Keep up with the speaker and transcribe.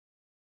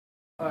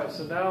Alright,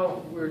 so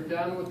now we're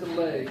done with the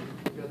leg.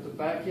 We've got the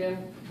back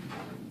end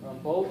on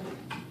both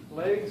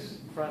legs,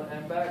 front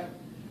and back.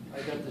 I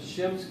got the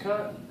shims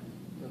cut,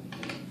 the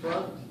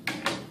front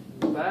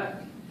and the back.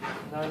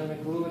 Now I'm going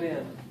to glue it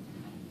in.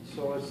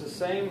 So it's the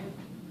same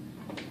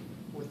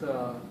with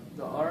the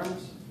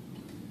arms.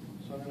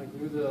 So I'm going to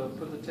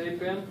put the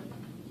tape in.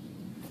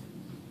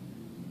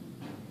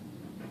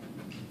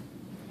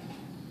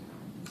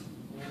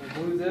 I'm going to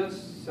glue this,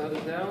 set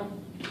it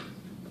down,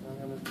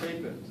 and I'm going to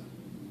tape it.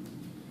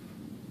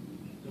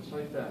 Just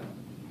like that.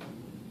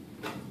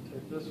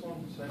 Take this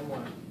one, same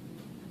way.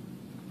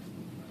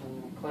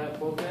 And clamp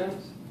both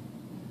ends.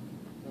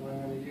 And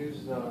I'm going to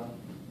use the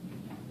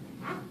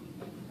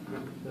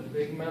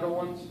big metal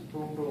ones,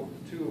 boom, boom,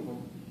 2 of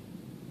them.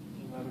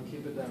 And that'll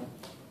keep it down.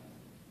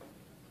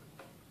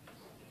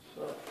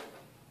 So,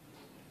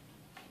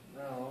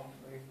 now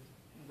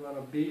I run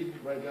a bead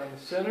right down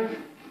the center.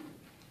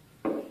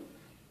 I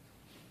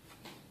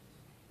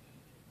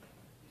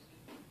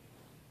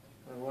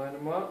line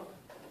them up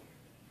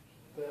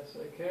best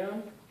I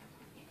can.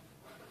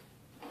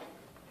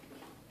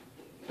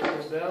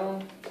 Take them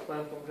down,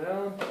 clamp them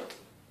down.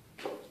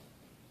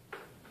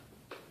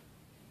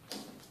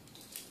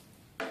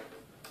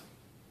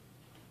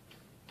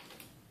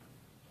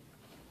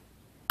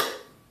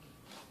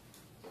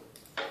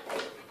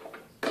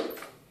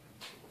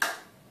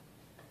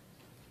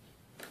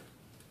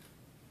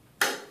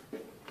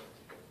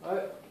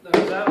 Alright,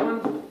 there's that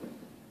one.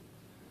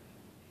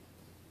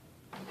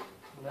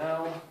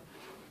 Now,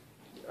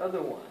 the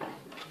other one,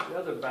 the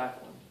other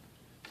back one.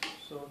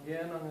 So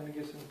again, I'm going to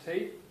get some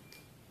tape.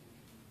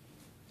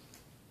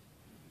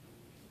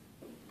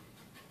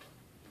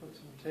 Put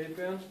some tape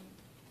in.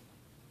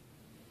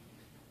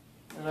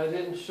 And I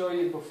didn't show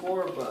you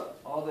before, but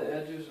all the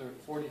edges are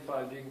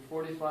 45. You can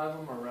 45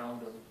 them or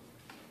round them.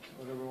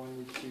 Whatever one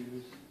you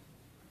choose.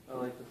 I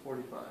like the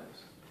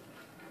 45s.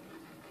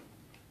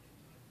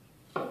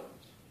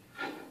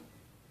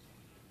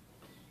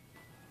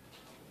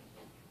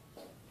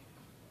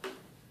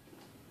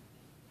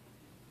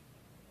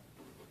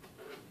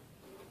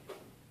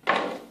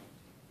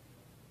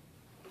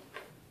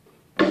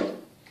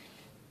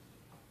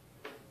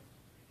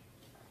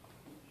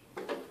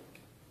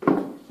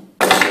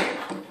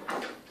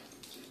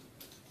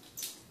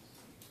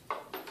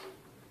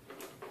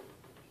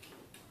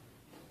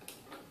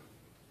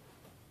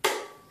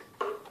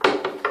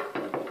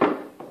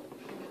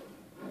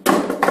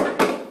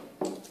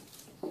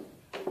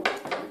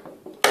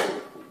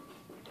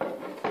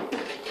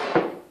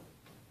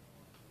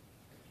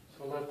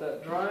 Let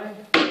that dry.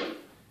 And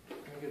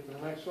get the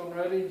next one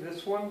ready.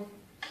 This one,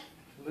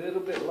 a little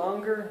bit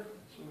longer,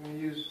 so I'm going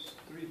to use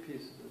 3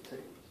 pieces of tape.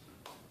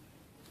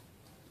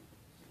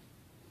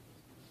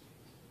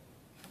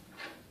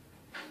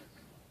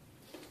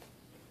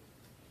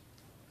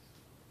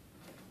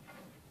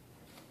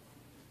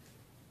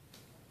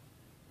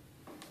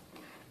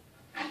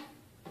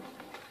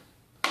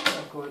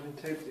 I'll go ahead and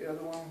tape the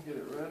other one, get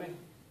it ready.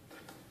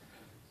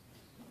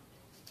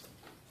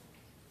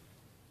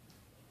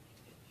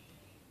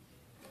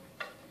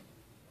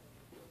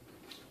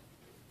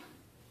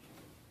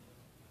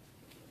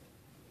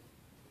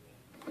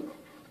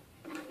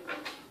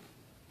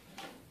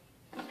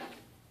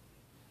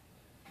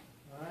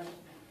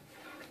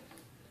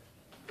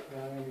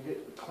 Now I'm going to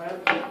get the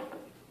clamp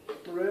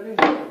ready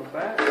on the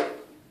back.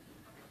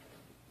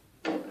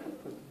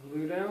 Put the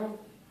glue down.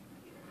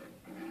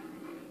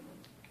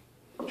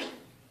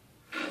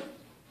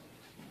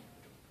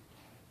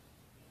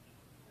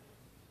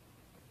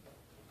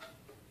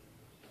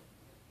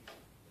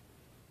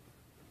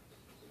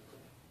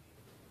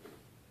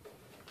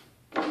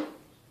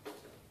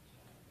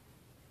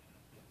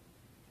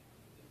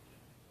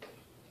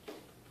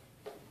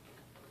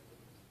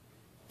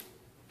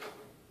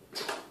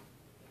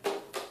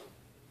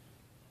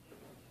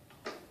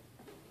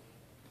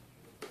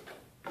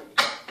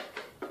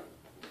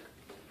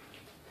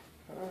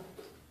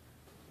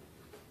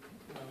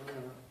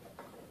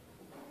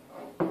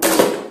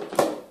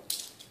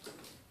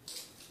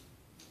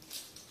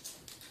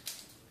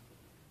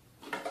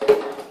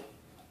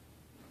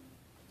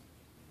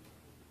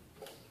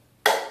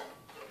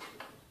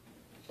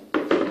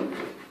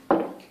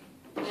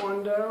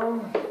 One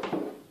down.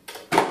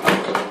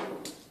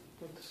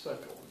 Put the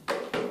second one.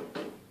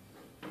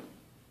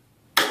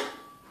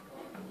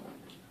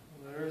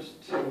 There's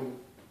 2.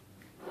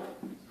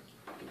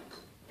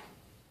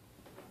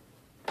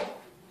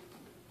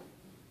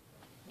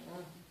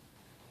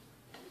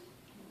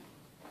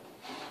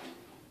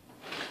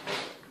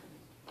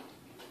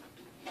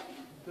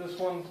 This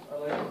one, I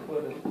like to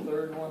put a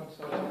 3rd one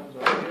sometimes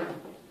right here.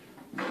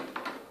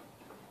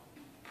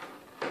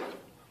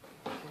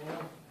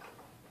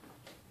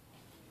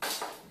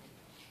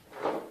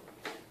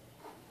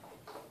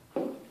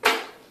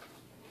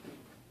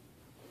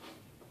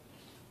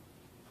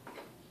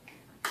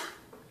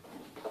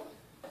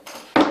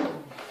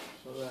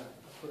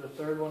 Put a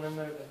 3rd one in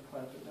there, then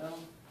clamp it down.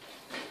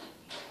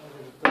 I'll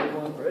get the 3rd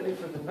one ready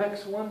for the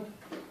next one.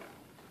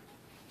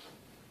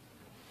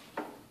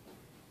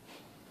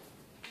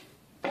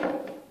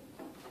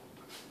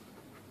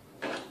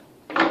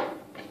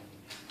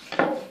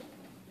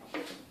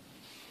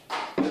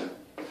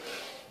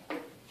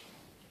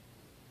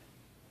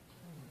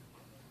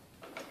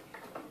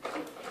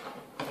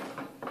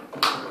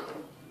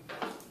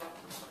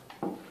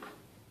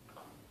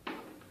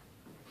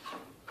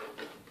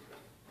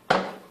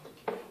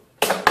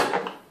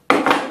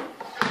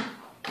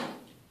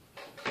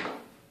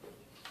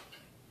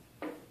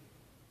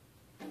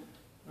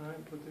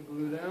 Put the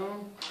glue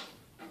down.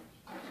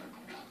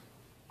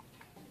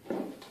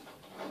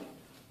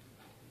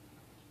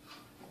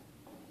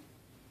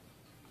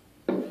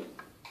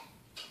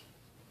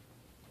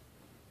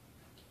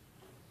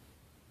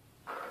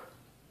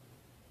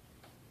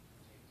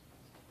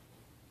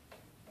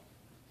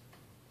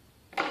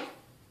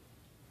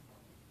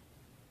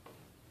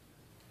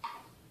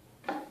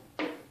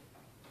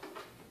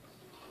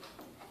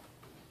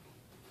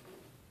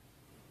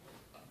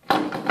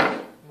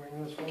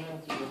 Bring this one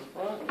out to the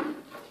front.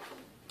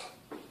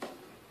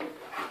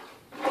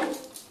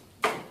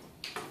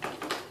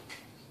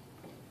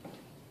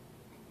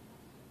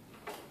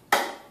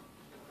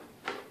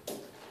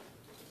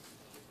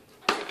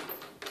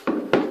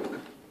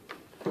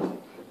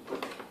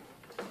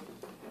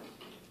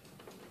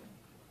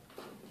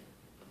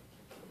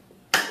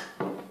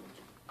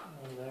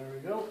 And there we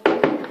go.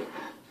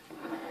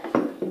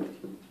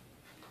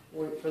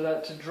 Wait for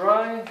that to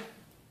dry.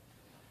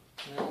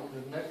 And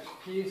the next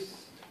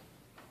piece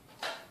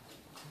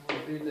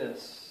will be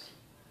this.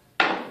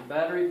 The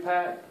battery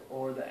pack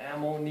or the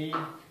ammo knee,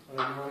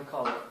 whatever you want to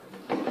call it.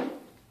 And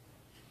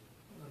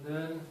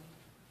then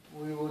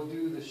we will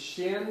do the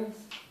shins.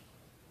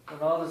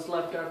 And all that's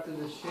left after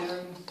the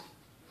shins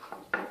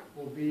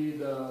will be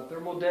the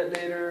thermal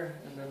detonator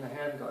and then the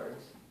hand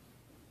guards.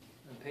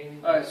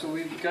 Alright, so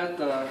we've got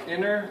the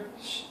inner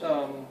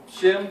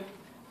shim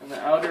and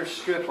the outer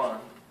strip on.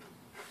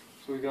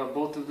 So we got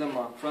both of them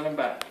on, front and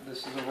back.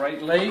 This is the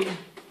right leg.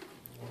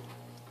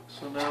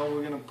 So now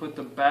we're going to put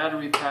the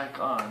battery pack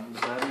on. The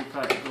battery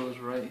pack goes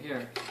right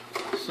here.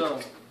 So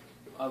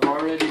I've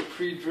already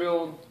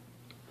pre-drilled,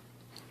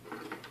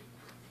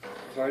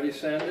 I've already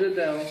sanded it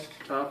down,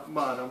 top and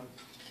bottom.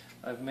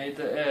 I've made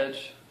the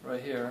edge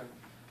right here.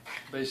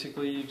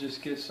 Basically you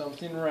just get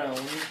something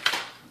round.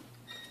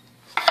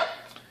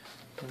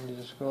 And you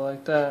just go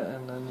like that,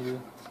 and then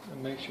it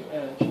makes your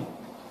edge.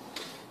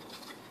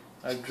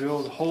 I've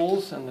drilled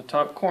holes in the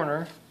top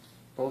corner,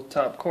 both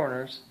top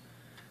corners.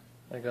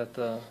 I got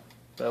the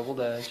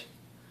beveled edge.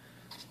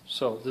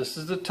 So this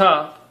is the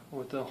top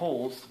with the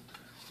holes.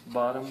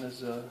 Bottom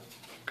is a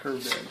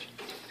curved edge.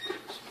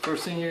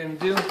 First thing you're going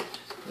to do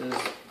is,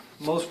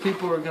 most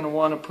people are going to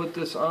want to put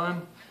this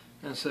on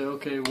and say,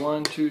 okay,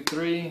 1, 2,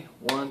 3,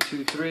 1,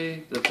 2,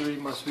 3. The 3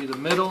 must be the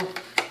middle.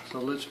 So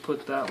let's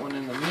put that one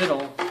in the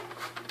middle.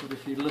 But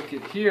if you look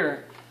at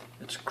here,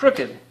 it's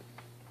crooked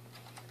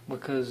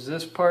because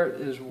this part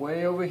is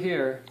way over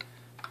here.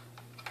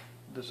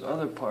 This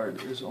other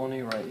part is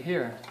only right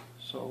here.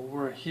 So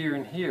we're here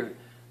and here.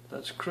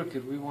 That's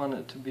crooked. We want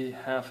it to be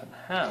half and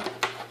half.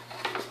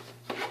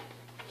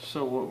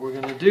 So what we're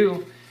going to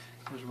do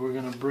is we're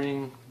going to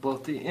bring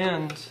both the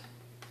ends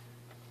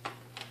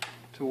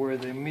to where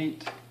they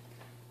meet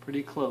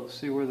pretty close.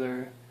 See where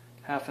they're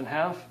half and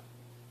half?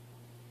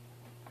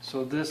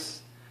 So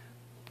this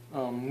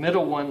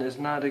middle one is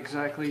not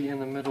exactly in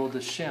the middle of the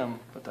shim,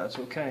 but that's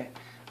okay.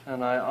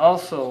 And I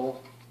also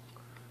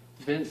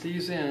bent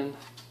these in.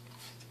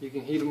 You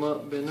can heat them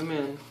up, bend them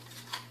in,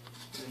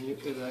 and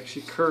it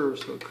actually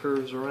curves, so it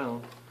curves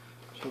around.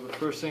 So the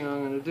first thing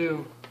I'm going to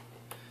do,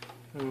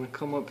 I'm going to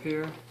come up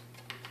here,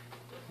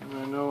 and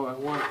I know I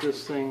want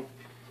this thing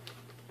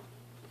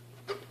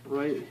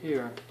right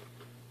here.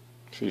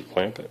 So you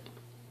clamp it?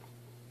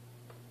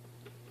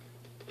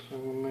 So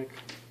I'm going to make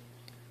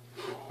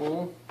a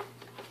hole.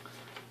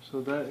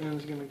 So that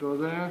end's going to go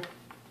there.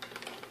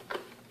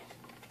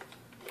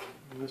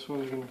 And this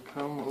one's going to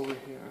come over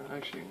here.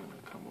 Actually, I'm going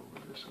to come over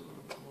this a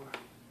little bit more.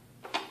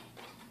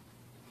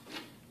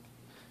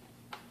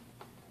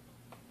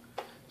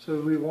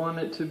 So we want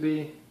it to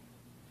be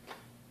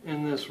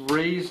in this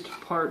raised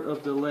part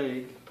of the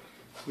leg.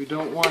 We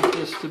don't want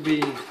this to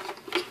be,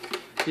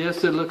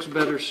 yes, it looks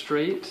better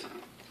straight.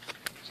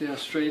 See how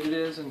straight it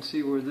is and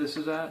see where this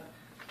is at?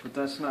 But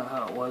that's not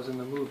how it was in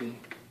the movie.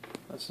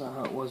 That's not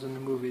how it was in the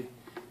movie.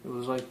 It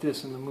was like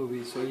this in the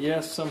movie. So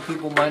yes, some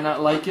people might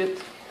not like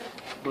it,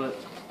 but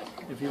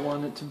if you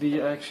want it to be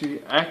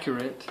actually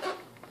accurate,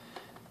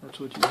 that's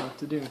what you have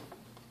to do.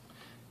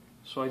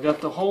 So I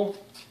got the hole.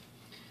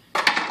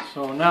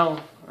 So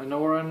now I know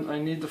where I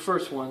need the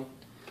first one.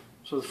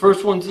 So the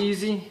first one's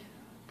easy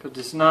because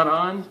it's not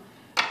on.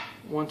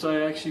 Once I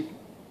actually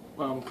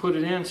put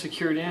it in,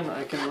 secure it in,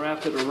 I can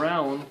wrap it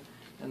around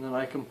and then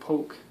I can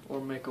poke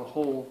or make a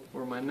hole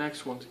where my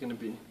next one's going to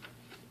be.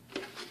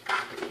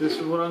 This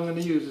is what I'm going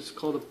to use. It's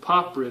called a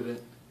pop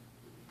rivet.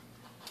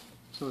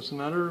 So it's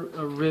not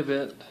a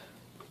rivet,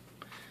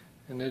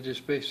 and it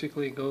just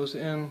basically goes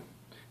in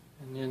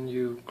and then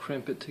you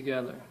crimp it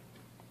together.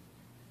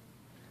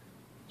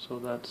 So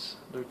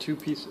they're two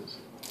pieces.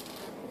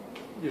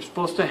 You're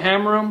supposed to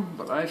hammer them,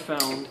 but I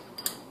found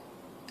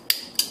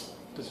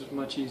this is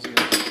much easier.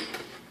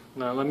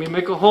 Now let me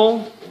make a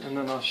hole and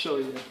then I'll show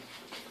you.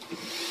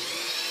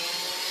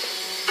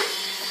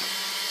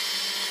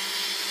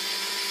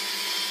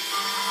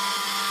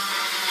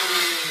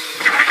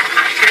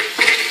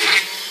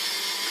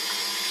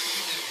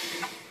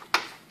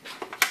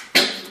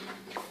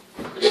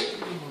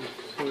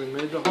 So we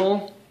made the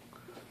hole.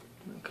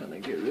 Kind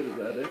of get rid of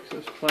that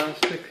excess plastic.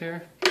 plastic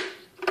here.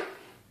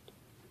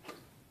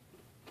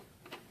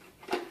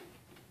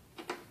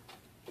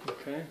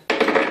 Okay,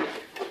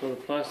 so the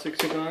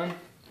plastics are gone.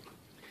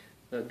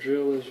 That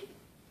drill is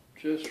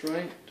just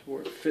right to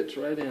where it fits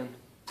right in.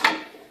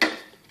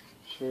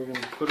 So we're going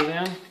to put it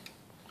in.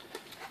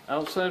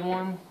 Outside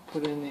one,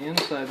 put in the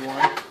inside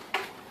one.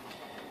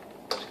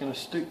 It's going to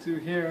stick through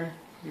here.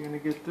 You're going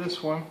to get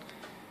this one.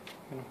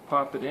 I'm going to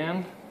pop it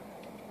in.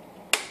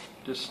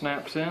 Just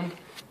snaps in.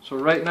 So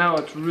right now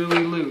it's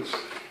really loose.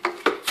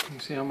 You can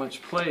see how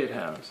much play it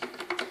has.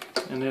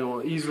 And it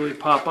will easily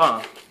pop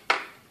off.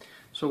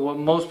 So what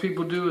most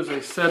people do is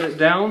they set it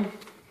down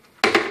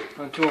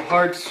onto a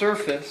hard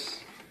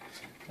surface,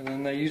 and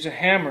then they use a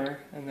hammer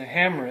and they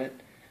hammer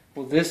it.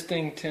 Well, this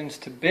thing tends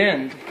to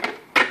bend,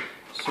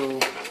 so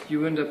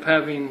you end up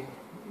having,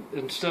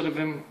 instead of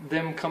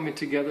them coming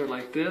together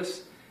like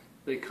this,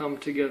 they come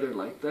together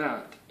like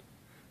that.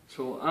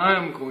 So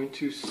I'm going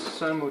to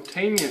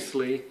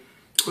simultaneously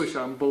push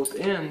on both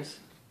ends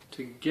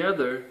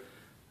together,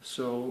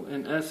 so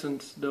in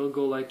essence they'll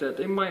go like that.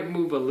 They might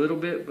move a little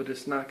bit, but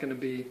it's not going to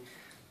be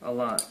a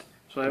lot.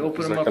 So I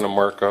open them up. Is that going to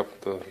mark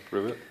up the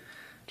rivet?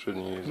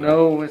 Shouldn't you use that?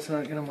 No, it's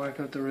not going to mark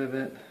up the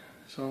rivet.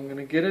 So I'm going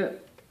to get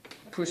it,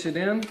 push it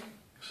in,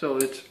 so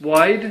it's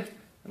wide,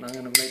 and I'm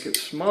going to make it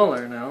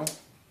smaller now.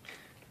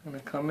 I'm going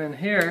to come in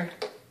here,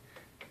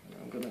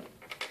 and I'm going to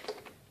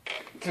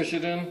push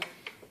it in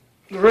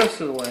the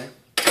rest of the way.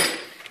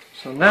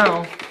 So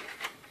now,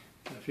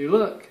 if you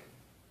look,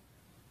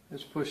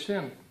 it's pushed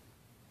in.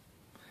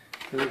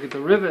 If you look at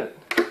the rivet,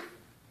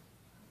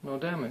 no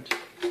damage.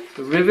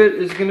 The rivet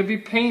is going to be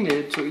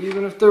painted, so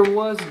even if there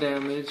was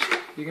damage,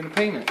 you're going to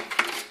paint it.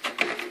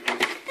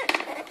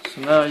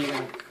 So now you're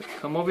going to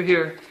come over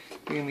here,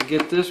 you're going to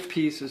get this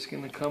piece, it's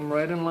going to come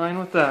right in line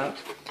with that.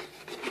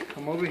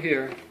 Come over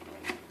here,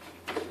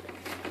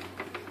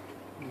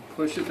 and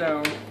push it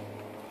down.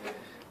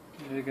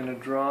 You're going to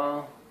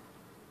draw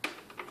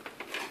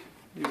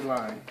your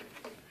line.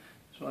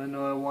 So I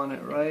know I want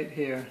it right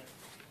here.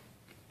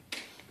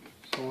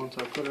 So once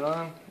I put it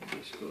on, it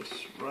just goes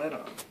right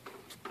on.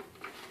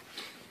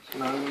 So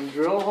now I'm going to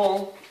drill a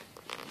hole.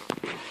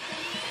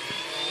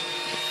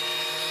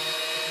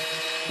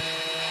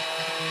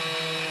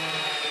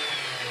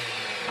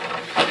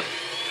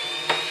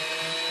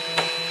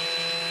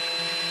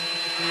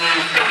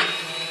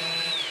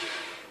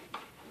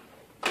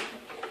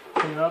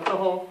 Clean out the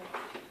hole.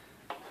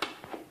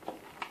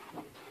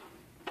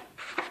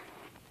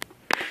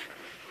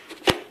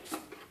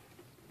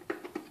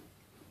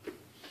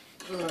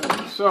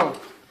 Alright, so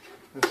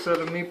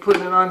instead of me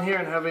putting it on here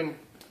and having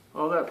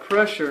all that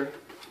pressure,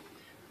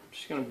 I'm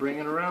just going to bring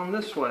it around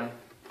this way. And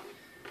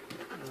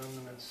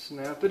I'm going to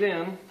snap it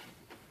in.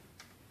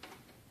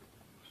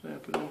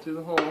 Snap it in through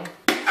the hole.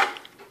 Put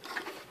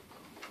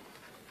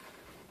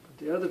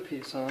the other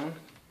piece on.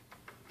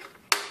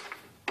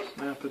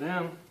 Snap it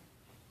in.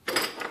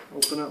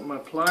 Open up my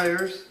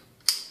pliers.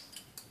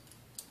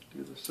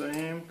 Do the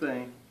same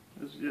thing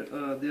as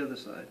the other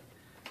side.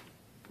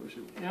 Push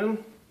it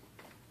in.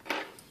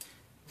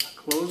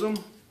 Close them.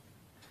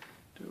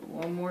 Do it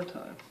one more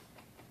time.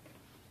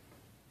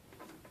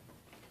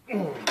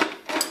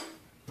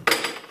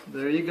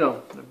 There you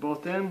go. They're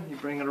both in. You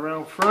bring it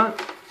around front,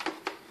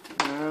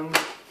 and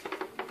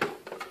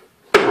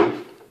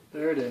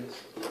there it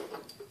is.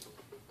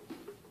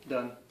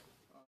 Done.